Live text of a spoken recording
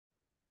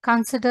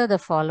Consider the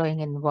following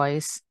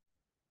invoice.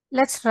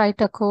 Let's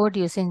write a code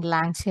using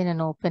LangChain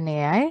and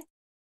OpenAI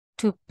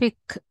to pick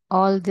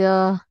all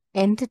the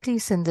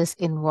entities in this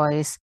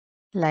invoice,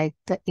 like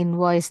the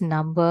invoice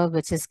number,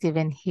 which is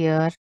given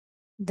here,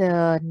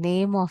 the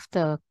name of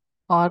the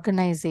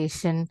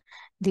organization,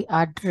 the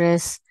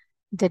address,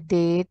 the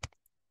date,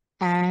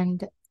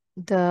 and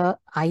the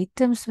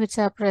items which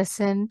are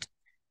present,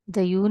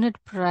 the unit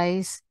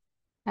price,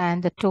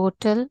 and the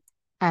total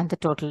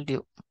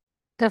due.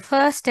 The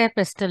first step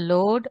is to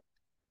load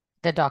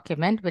the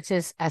document, which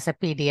is as a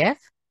PDF,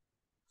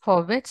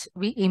 for which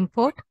we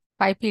import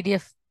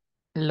PyPDF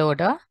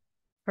loader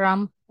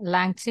from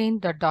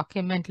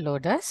LangChain.document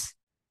loaders.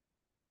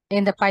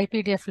 In the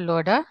PyPDF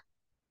loader,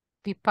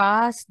 we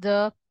pass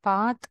the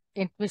path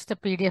in which the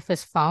PDF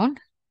is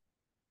found,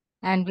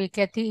 and we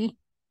get the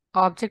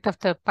object of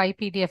the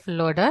PyPDF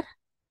loader.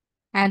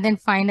 And then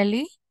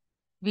finally,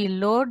 we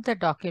load the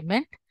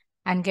document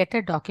and get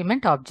a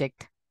document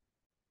object.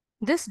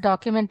 This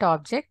document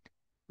object,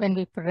 when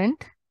we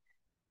print,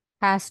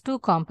 has two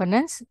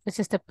components, which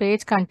is the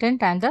page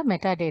content and the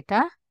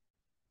metadata.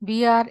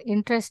 We are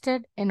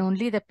interested in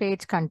only the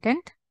page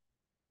content,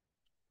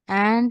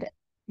 and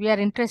we are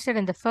interested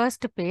in the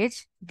first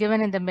page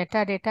given in the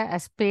metadata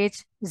as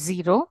page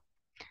 0.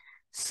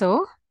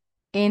 So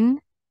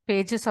in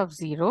pages of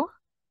 0,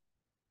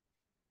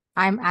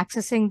 I'm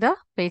accessing the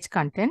page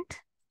content,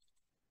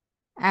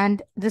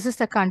 and this is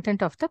the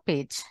content of the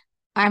page.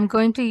 I'm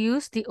going to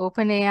use the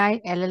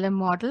OpenAI LLM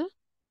model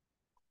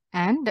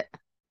and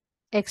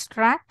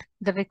extract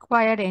the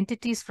required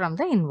entities from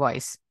the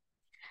invoice.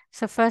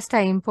 So first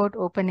I import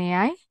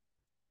OpenAI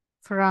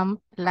from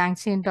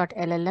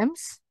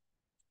langchain.llms.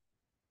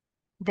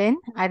 Then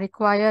I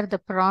require the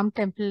prompt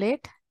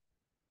template.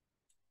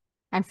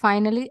 And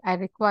finally, I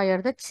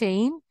require the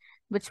chain,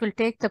 which will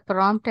take the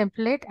prompt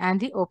template and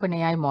the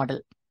OpenAI model.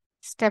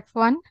 Step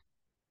 1,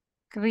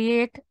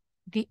 create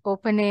the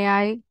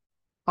OpenAI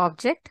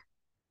object.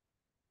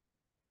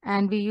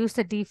 And we use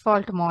the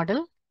default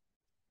model.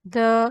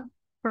 The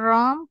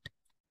prompt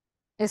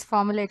is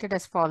formulated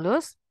as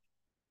follows: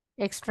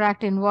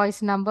 extract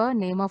invoice number,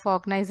 name of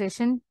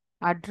organization,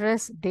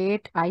 address,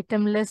 date,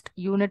 item list,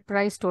 unit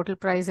price, total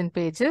price in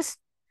pages.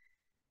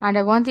 And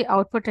I want the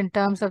output in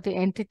terms of the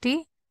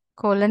entity,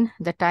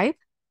 the type.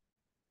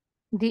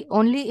 The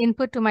only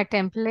input to my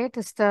template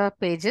is the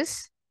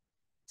pages.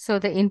 So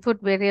the input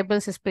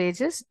variables is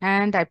pages,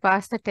 and I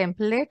pass the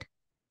template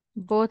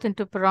both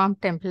into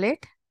prompt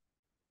template.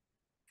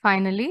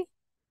 Finally,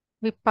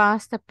 we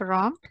pass the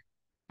prompt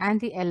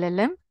and the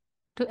LLM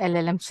to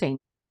LLM chain.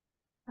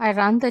 I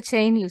run the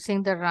chain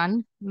using the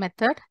run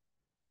method,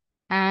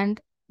 and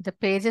the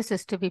pages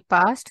is to be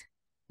passed,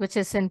 which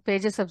is in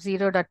pages of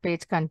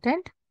 0.page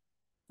content.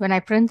 When I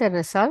print the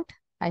result,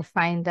 I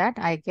find that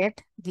I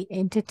get the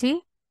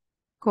entity,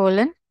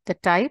 the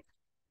type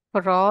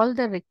for all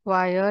the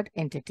required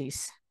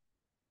entities.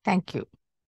 Thank you.